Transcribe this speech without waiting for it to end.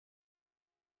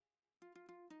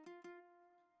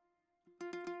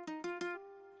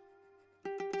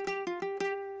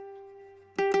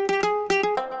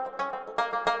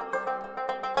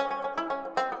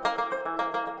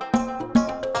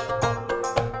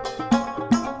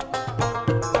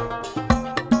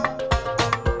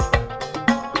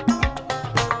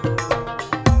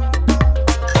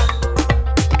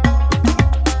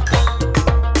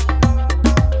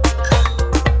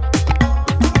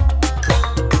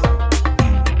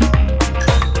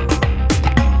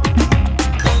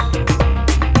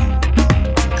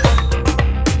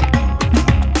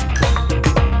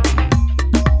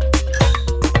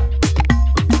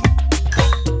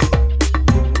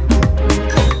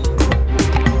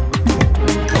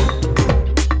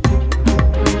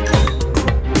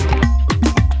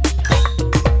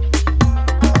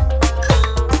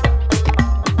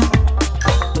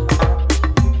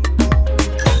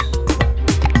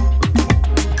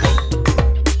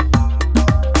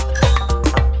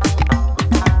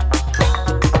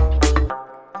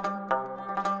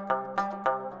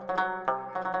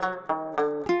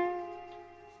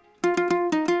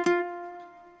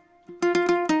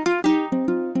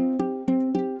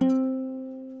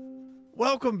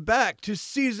welcome back to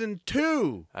Season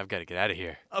 2 I've got to get out of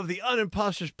here. of the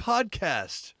Unimposters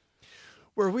Podcast,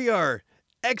 where we are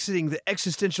exiting the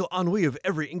existential ennui of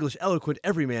every English eloquent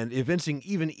everyman, evincing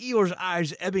even Eeyore's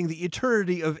eyes, ebbing the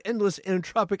eternity of endless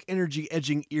entropic energy,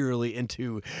 edging eerily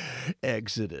into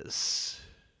Exodus.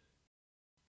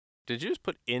 Did you just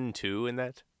put into in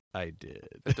that? I did.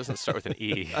 That doesn't start with an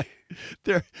E.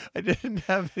 I didn't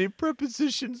have any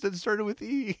prepositions that started with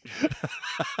E.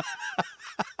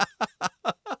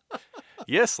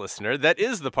 Yes, listener, that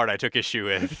is the part I took issue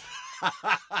with.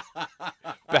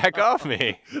 Back off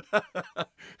me.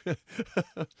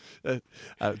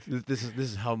 This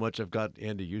is how much I've got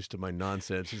Andy used to my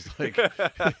nonsense.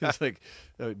 It's like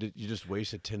oh, did you just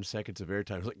wasted 10 seconds of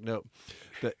airtime? It's like, no,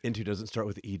 the into doesn't start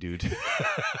with E, dude.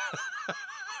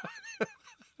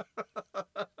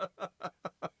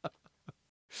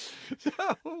 So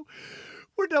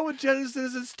we're done with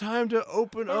Genesis. It's time to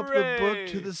open up the book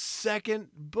to the second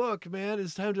book, man.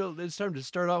 It's time to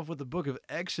start off with the book of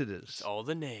Exodus. It's all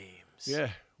the names. Yeah.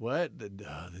 What? The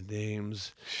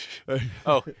names.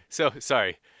 Oh, so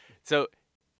sorry. So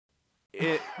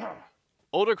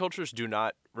older cultures do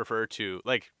not refer to,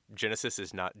 like, Genesis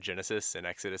is not Genesis and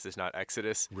Exodus is not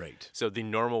Exodus. Right. So the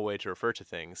normal way to refer to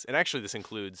things, and actually this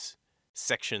includes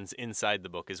sections inside the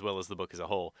book as well as the book as a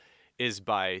whole, is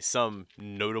by some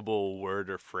notable word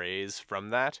or phrase from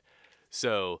that.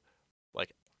 So,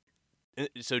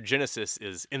 Genesis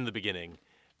is in the beginning,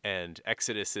 and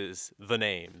Exodus is the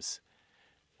names.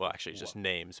 Well, actually, it's just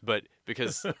names. But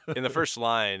because in the first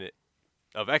line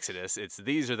of Exodus, it's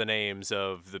these are the names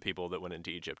of the people that went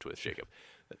into Egypt with Jacob.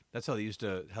 That's how they used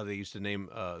to name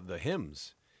the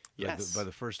hymns. Yes. By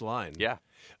the first line. Yeah.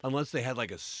 Unless they had like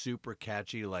a super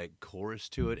catchy like chorus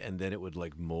to it, and then it would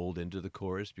like mold into the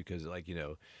chorus because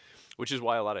Which is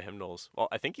why a lot of hymnals, well,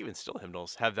 I think even still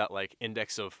hymnals, have that like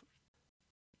index of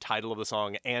title of the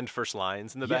song and first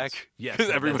lines in the back. Yes.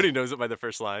 Because everybody knows it by the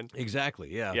first line.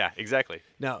 Exactly. Yeah. Yeah, exactly.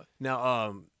 Now,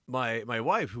 my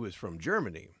wife, who is from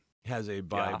Germany, has a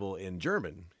Bible in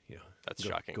German. That's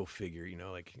shocking. Go figure.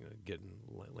 Getting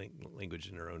language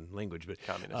in her own language, but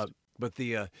Communist. But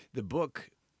the books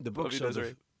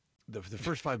of the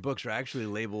first 5 books are actually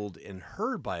labeled in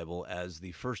her Bible as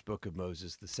the first book of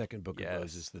Moses, the second book of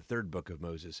Moses, the third book of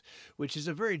Moses, which is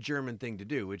a very German thing to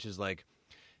do. Which is like,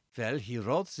 well, he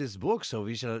wrote this book, so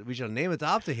we shall name it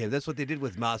after him. That's what they did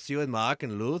with Matthew and Mark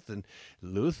and Luther.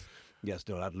 Yes,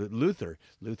 no, not Luther.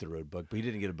 Luther wrote a book, but he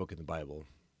didn't get a book in the Bible.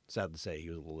 Sad to say,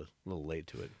 he was a little late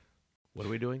to it. What are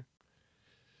we doing?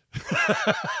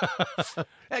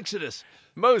 Exodus.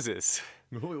 Moses.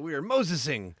 We are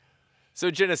Mosesing.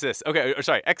 So Genesis. Okay,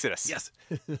 sorry, Exodus. Yes.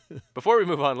 Before we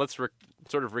move on, let's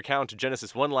sort of recount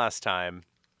Genesis one last time.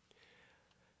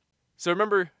 So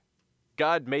remember,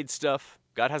 God made stuff.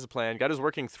 God has a plan. God is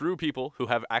working through people who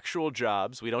have actual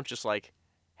jobs. We don't just like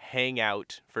hang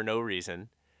out for no reason.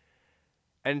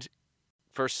 And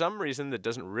for some reason that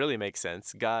doesn't really make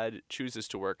sense, God chooses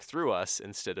to work through us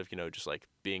instead of, just like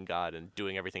being God and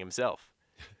doing everything himself,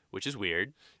 which is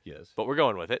weird. Yes. But we're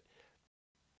going with it.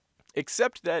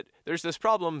 Except that there's this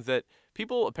problem that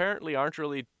people apparently aren't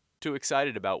really too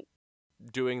excited about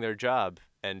doing their job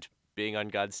and being on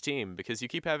God's team, because you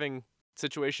keep having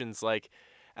situations like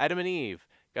Adam and Eve.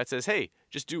 God says, hey,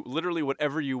 just do literally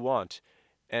whatever you want.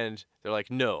 And they're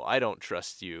like, no, I don't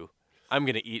trust you. I'm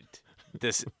going to eat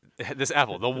this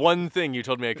apple, the one thing you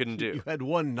told me I couldn't do. You had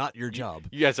one, not your job.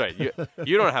 Yeah, that's right.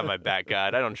 You don't have my back,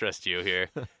 God. I don't trust you here.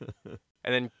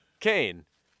 And then Cain.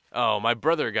 Oh, my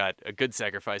brother got a good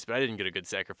sacrifice, but I didn't get a good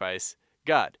sacrifice.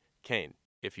 God, Cain,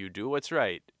 if you do what's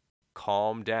right,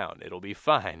 calm down. It'll be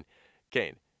fine.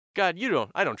 Cain, God,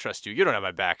 I don't trust you. You don't have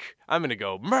my back. I'm going to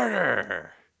go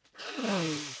murder.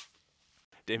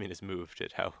 Damien is moved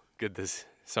at how good this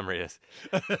summary is.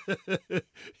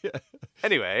 Yeah.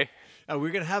 Anyway.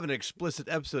 We're going to have an explicit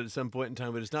episode at some point in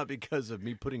time, but it's not because of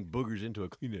me putting boogers into a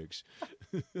Kleenex.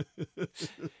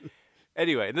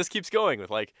 Anyway, and this keeps going with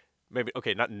like, maybe,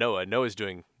 okay, not Noah. Noah's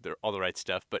doing all the right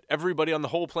stuff, but everybody on the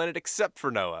whole planet except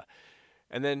for Noah.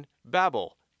 And then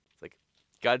Babel. Like,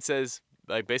 God says,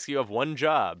 like, basically you have one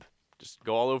job. Just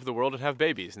go all over the world and have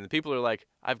babies. And the people are like,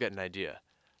 I've got an idea.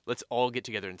 Let's all get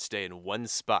together and stay in one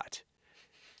spot.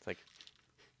 It's like,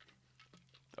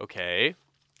 okay.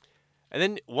 And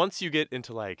then once you get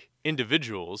into, like,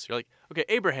 individuals, you're like, okay,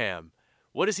 Abraham,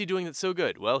 what is he doing that's so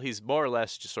good? Well, he's more or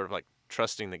less just sort of, like,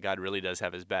 trusting that God really does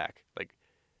have his back. Like,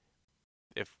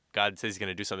 if God says he's going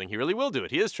to do something, he really will do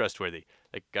it. He is trustworthy.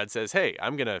 Like, God says, hey,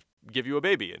 I'm going to give you a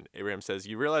baby. And Abraham says,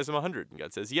 you realize I'm 100. And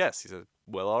God says, yes. He says,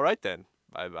 well, all right then.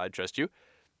 I trust you.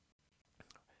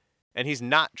 And he's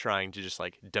not trying to just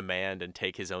like demand and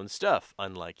take his own stuff,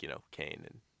 unlike, Cain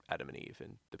and Adam and Eve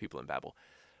and the people in Babel.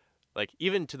 Like,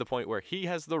 even to the point where he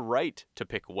has the right to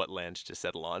pick what land to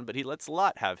settle on, but he lets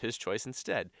Lot have his choice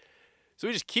instead. So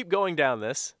we just keep going down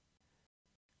this.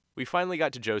 We finally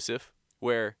got to Joseph,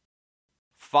 where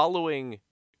following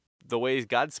the way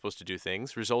God's supposed to do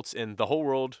things results in the whole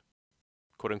world,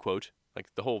 quote unquote, like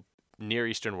the whole Near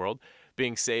Eastern world,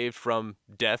 being saved from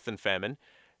death and famine,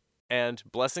 and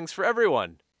blessings for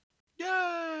everyone.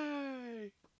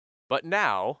 Yay! But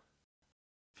now,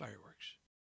 fireworks.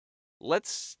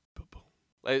 Let's.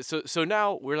 So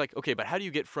now we're like, okay, but how do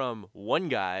you get from one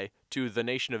guy to the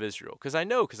nation of Israel? Because I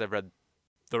know, because I've read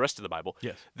the rest of the Bible,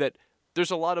 yes, that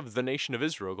there's a lot of the nation of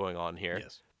Israel going on here.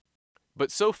 Yes. But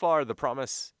so far, the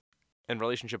promise and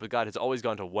relationship with God has always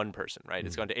gone to one person, right? Mm-hmm.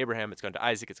 It's gone to Abraham, it's gone to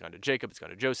Isaac, it's gone to Jacob, it's gone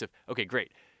to Joseph. Okay,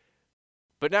 great.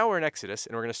 But now we're in Exodus,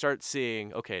 and we're going to start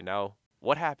seeing, okay, now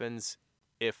what happens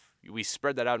if we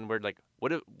spread that out, and we're like, what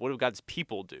do God's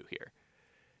people do here?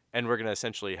 And we're going to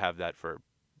essentially have that for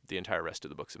the entire rest of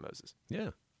the books of Moses. Yeah.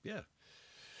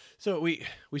 So we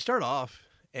start off,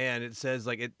 and it says,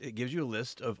 like, it gives you a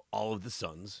list of all of the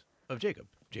sons of Jacob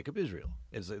Israel.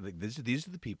 It's like these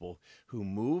are the people who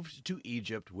moved to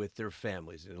Egypt with their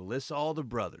families, and it lists all the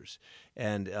brothers,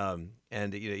 and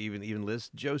even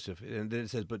lists Joseph, and then it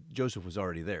says, but Joseph was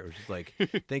already there, which is like,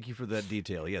 thank you for that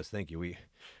detail. Yes, thank you.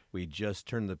 We just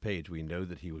turned the page. We know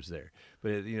that he was there,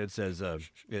 but it says.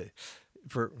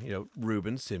 For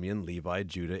Reuben, Simeon, Levi,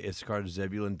 Judah, Issachar,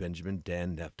 Zebulun, Benjamin,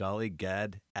 Dan, Naphtali,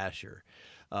 Gad, Asher,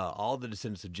 all the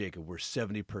descendants of Jacob were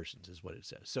 70 persons, is what it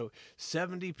says. So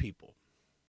 70 people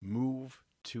move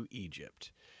to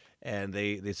Egypt, and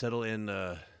they settle in.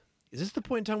 Is this the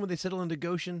point in time when they settle into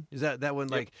Goshen? Is that when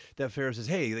Yep. like that Pharaoh says,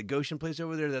 "Hey, the Goshen place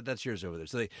over there, that's yours over there."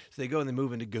 So they go and they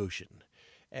move into Goshen,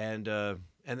 and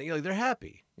they're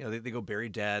happy. They go bury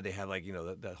dad. They have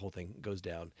that whole thing goes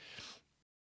down.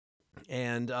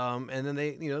 And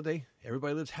then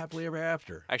everybody lives happily ever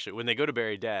after. Actually, when they go to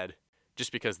bury dad,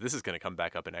 just because this is going to come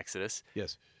back up in Exodus,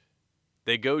 yes,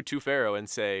 they go to Pharaoh and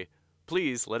say,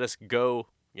 please let us go,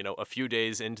 a few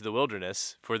days into the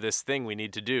wilderness for this thing we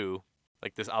need to do,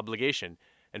 like this obligation.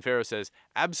 And Pharaoh says,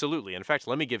 absolutely. In fact,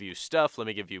 let me give you stuff. Let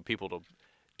me give you people to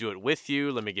do it with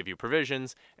you. Let me give you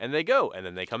provisions. And they go, and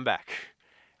then they come back.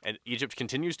 And Egypt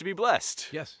continues to be blessed.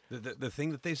 Yes, the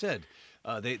thing that they said,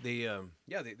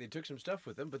 they took some stuff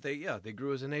with them, but they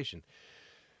grew as a nation.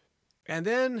 And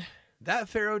then that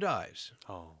Pharaoh dies.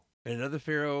 Oh, and another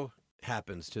Pharaoh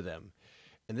happens to them,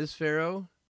 and this Pharaoh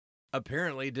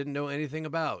apparently didn't know anything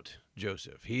about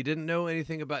Joseph. He didn't know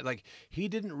anything about he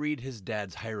didn't read his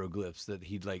dad's hieroglyphs that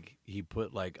he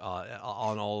put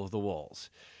on all of the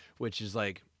walls, which is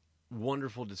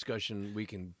wonderful discussion we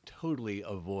can totally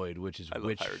avoid, which is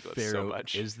which Pharaoh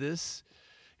is this?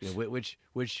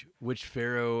 Which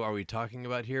Pharaoh are we talking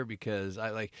about here? Because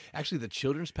actually the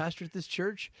children's pastor at this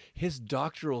church, his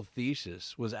doctoral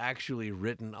thesis was actually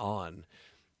written on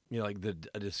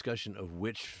a discussion of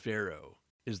which Pharaoh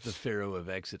is the Pharaoh of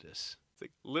Exodus.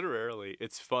 It's literally,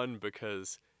 it's fun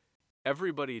because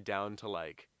everybody down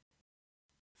to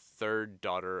third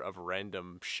daughter of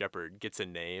random shepherd gets a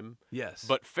name. Yes.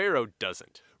 But Pharaoh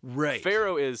doesn't. Right.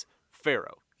 Pharaoh is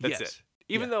Pharaoh. That's yes. it.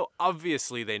 Even though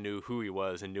obviously they knew who he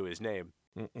was and knew his name.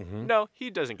 Mm-hmm. No,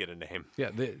 he doesn't get a name. Yeah,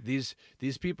 these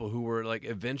people who were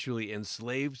eventually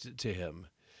enslaved to him,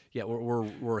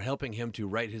 were helping him to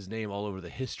write his name all over the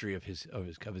history of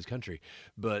his country.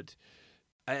 But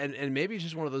and maybe it's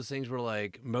just one of those things where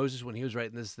Moses, when he was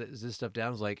writing this stuff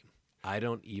down, was like, I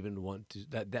don't even want to.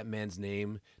 That man's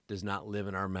name does not live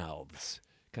in our mouths,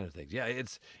 kind of things. Yeah,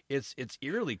 it's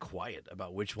eerily quiet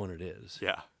about which one it is.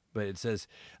 Yeah, but it says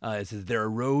there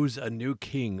arose a new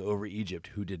king over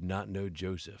Egypt who did not know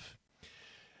Joseph,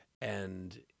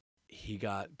 and he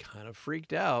got kind of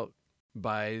freaked out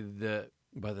by the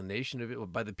nation of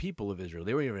it, by the people of Israel.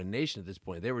 They weren't even a nation at this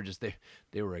point. They were just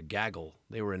they were a gaggle.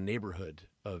 They were a neighborhood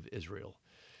of Israel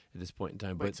at this point in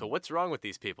time. Wait, so what's wrong with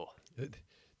these people?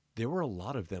 There were a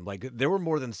lot of them. There were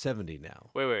more than 70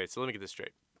 now. Wait. So let me get this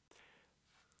straight.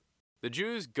 The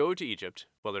Jews go to Egypt.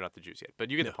 Well, they're not the Jews yet,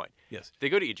 but you get the point. Yes. They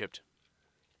go to Egypt.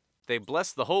 They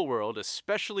bless the whole world,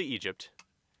 especially Egypt.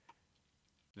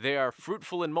 They are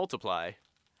fruitful and multiply.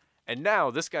 And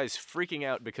now this guy's freaking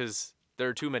out because there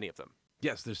are too many of them.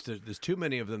 Yes, there's too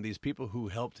many of them, these people who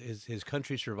helped his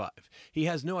country survive. He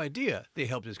has no idea they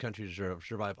helped his country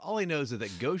survive. All he knows is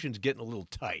that Goshen's getting a little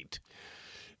tight.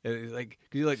 They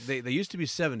used to be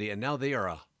 70, and now they are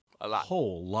a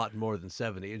whole lot more than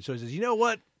 70. And so he says, you know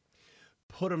what?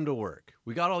 put them to work.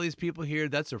 We got all these people here.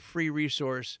 That's a free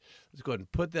resource. Let's go ahead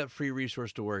and put that free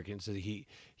resource to work. And so he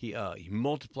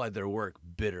multiplied their work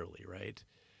bitterly, right?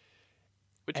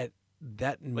 And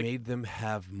that made them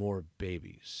have more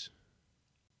babies.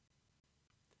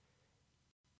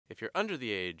 If you're under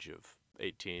the age of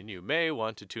 18, you may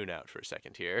want to tune out for a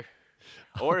second here.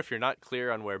 Or if you're not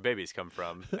clear on where babies come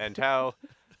from and how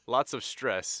lots of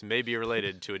stress may be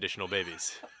related to additional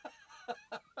babies.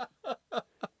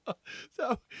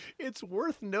 So it's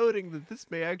worth noting that this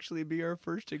may actually be our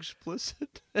first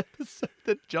explicit episode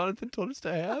that Jonathan told us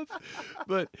to have.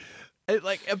 But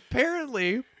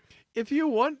apparently, if you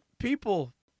want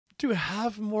people to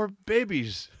have more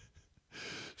babies,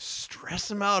 stress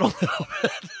them out a little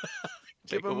bit.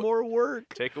 Give them more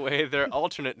work. Take away their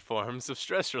alternate forms of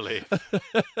stress relief.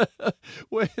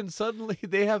 When suddenly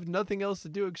they have nothing else to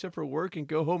do except for work and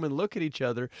go home and look at each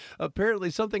other, apparently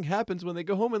something happens when they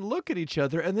go home and look at each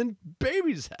other, and then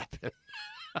babies happen.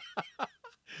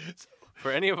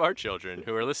 For any of our children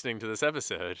who are listening to this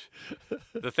episode,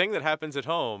 the thing that happens at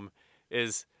home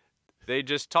is they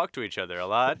just talk to each other a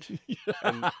lot,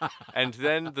 and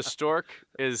then the stork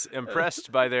is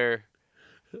impressed by their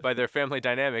family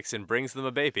dynamics and brings them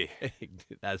a baby.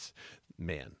 That's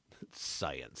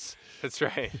science. That's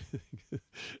right.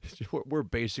 We're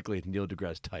basically Neil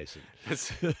deGrasse Tyson.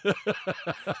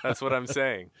 That's what I'm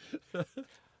saying.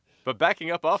 But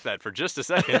backing up off that for just a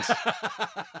second,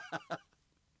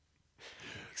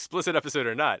 explicit episode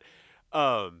or not,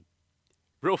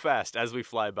 real fast as we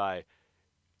fly by,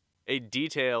 a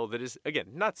detail that is, again,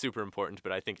 not super important,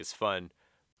 but I think is fun,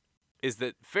 is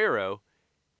that Pharaoh,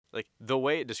 like, the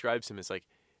way it describes him is like,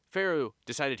 Pharaoh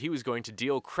decided he was going to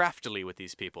deal craftily with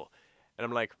these people. And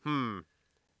I'm like,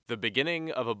 the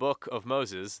beginning of a book of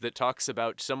Moses that talks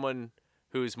about someone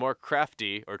who's more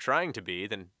crafty or trying to be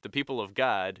than the people of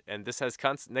God, and this has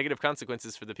negative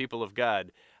consequences for the people of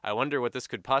God. I wonder what this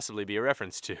could possibly be a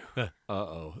reference to.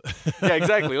 Uh-oh. Yeah,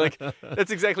 exactly. Like,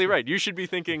 that's exactly right. You should be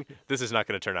thinking, this is not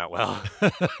going to turn out well.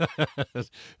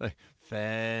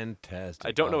 Fantastic.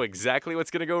 I don't know exactly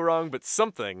what's going to go wrong, but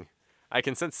I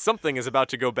can sense something is about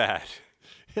to go bad.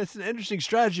 It's an interesting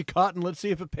strategy, Cotton. Let's see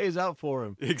if it pays out for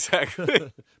him.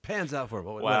 Exactly. Pans out for him.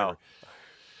 Whatever. Wow.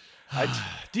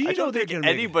 Do you I know don't think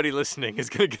anybody listening is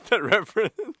going to get that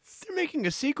reference. They're making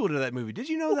a sequel to that movie. Did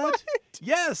you know that? What?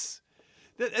 Yes.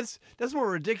 That's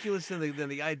more ridiculous than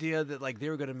the idea that like they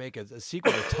were going to make a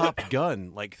sequel to Top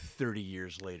Gun like 30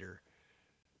 years later.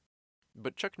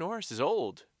 But Chuck Norris is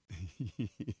old.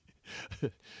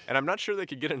 And I'm not sure they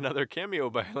could get another cameo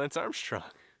by Lance Armstrong.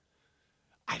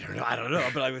 I don't know.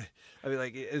 But I mean,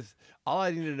 like, all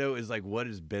I need to know is like, what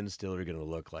is Ben Stiller going to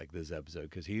look like this episode?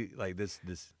 Because he like this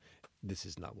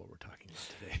is not what we're talking about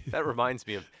today. That reminds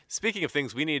me of, speaking of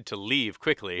things we need to leave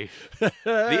quickly, the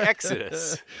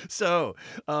Exodus. So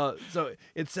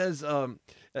it says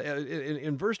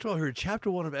in verse 12 here, chapter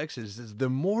 1 of Exodus, it says, the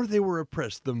more they were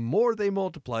oppressed, the more they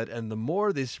multiplied, and the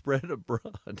more they spread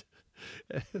abroad.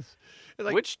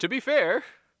 Which, to be fair,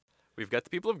 we've got the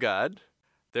people of God.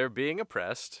 They're being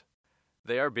oppressed.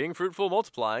 They are being fruitful,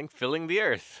 multiplying, filling the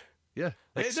earth. Yeah.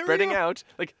 Like, spreading out.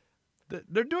 Like,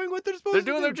 they're doing what they're supposed to do.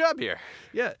 They're doing their job here.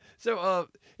 Yeah. So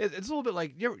it's a little bit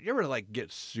like, you ever like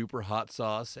get super hot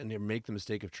sauce and you make the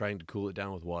mistake of trying to cool it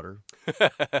down with water?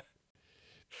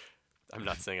 I'm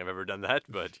not saying I've ever done that,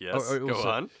 but yes, go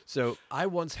on. So I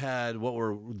once had what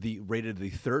were rated the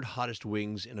third hottest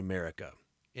wings in America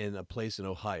in a place in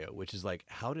Ohio, which is like,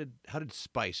 how did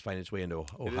spice find its way into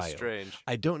Ohio? It is strange.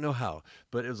 I don't know how,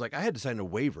 but it was like I had to sign a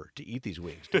waiver to eat these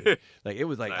wings, dude. Like it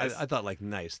was like, nice. I thought like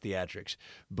nice theatrics,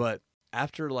 but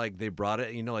after like they brought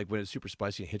it, you know, like when it's super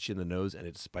spicy and hits you in the nose and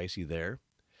it's spicy there.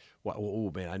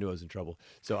 Oh man, I knew I was in trouble.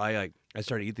 So I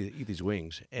started to eat these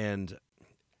wings and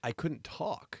I couldn't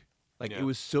talk. Like It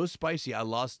was so spicy, I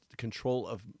lost control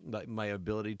of my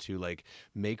ability to like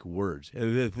make words. Which,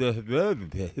 if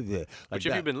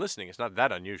you've been listening, it's not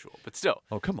that unusual, but still.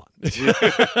 Oh, come on.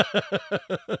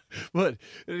 But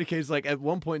in any case, like at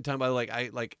one point in time,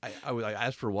 I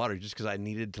asked for water just because I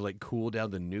needed to like cool down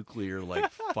the nuclear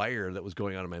like fire that was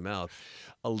going on in my mouth.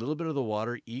 A little bit of the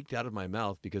water eked out of my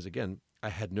mouth because again, I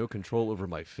had no control over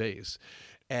my face,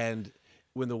 and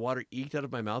when the water eked out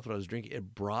of my mouth when I was drinking,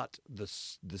 it brought the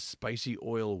spicy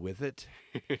oil with it,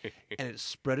 and it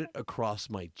spread it across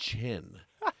my chin.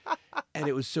 And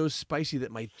it was so spicy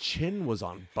that my chin was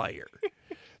on fire.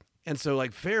 And so,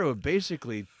 like, Pharaoh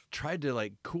basically tried to,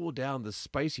 like, cool down the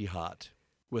spicy hot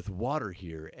with water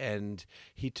here, and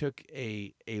he took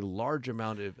a large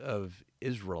amount of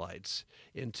Israelites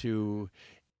into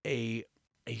a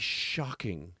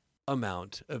shocking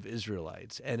amount of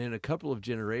Israelites. And in a couple of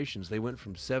generations, they went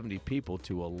from 70 people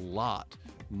to a lot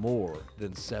more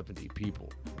than 70 people.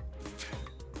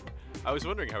 I was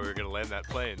wondering how we were going to land that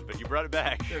plane, but you brought it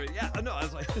back. Yeah, no, I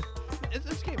was like, it's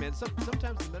okay, man.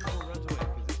 Sometimes the metaphor runs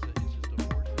away.